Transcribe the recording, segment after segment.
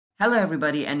Hello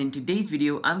everybody, and in today's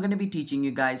video I'm going to be teaching you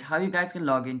guys how you guys can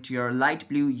log into your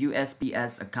Liteblue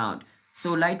USPS account.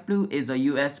 So Liteblue is a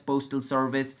US postal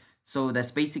service, so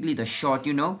that's basically the short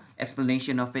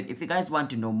explanation of it. If you guys want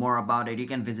to know more about it, you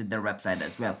can visit their website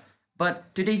as well.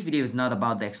 But today's video is not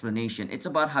about the explanation, it's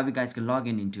about how you guys can log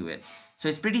into it. So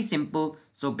it's pretty simple.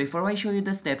 So before I show you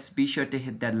the steps, be sure to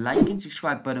hit that like and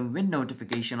subscribe button with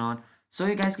notification on so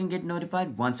you guys can get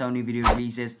notified once our new video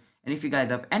releases. And if you guys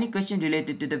have any question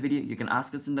related to the video, you can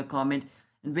ask us in the comment.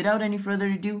 And without any further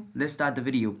ado, let's start the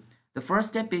video. The first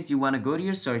step is you want to go to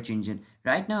your search engine.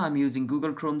 Right now I'm using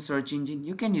Google Chrome search engine.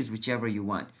 You can use whichever you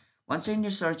want. Once you're in your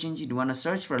search engine, you want to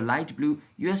search for Liteblue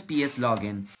USPS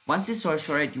login. Once you search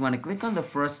for it, you want to click on the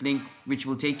first link, which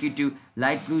will take you to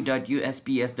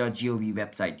liteblue.usps.gov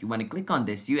website. You want to click on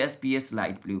this USPS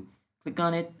Liteblue. Click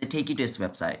on it, it'll take you to this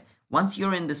website. Once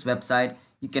you're in this website,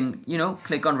 you can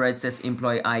click on where it says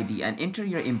employee ID and enter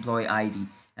your employee ID.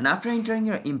 And after entering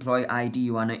your employee ID,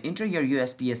 you want to enter your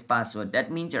USPS password.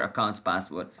 That means your account's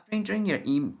password. After entering your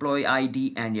employee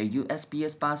ID and your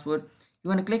USPS password, you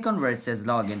want to click on where it says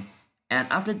login. And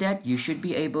after that, you should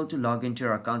be able to log into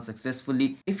your account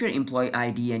successfully if your employee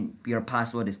ID and your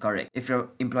password is correct. If your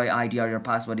employee ID or your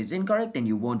password is incorrect, then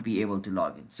you won't be able to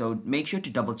log in. So make sure to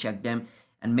double check them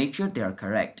and make sure they are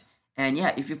correct. And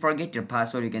yeah, if you forget your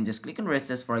password, you can just click on where it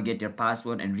says forget your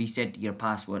password and reset your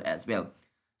password as well.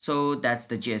 So that's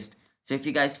the gist. So if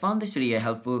you guys found this video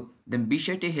helpful, then be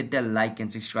sure to hit that like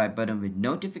and subscribe button with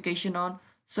notification on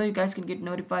so you guys can get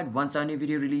notified once our new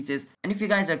video releases. And if you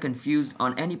guys are confused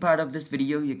on any part of this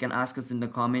video, you can ask us in the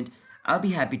comment. I'll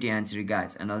be happy to answer you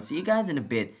guys, and I'll see you guys in a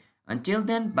bit. Until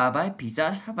then, bye bye, peace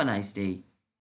out, have a nice day.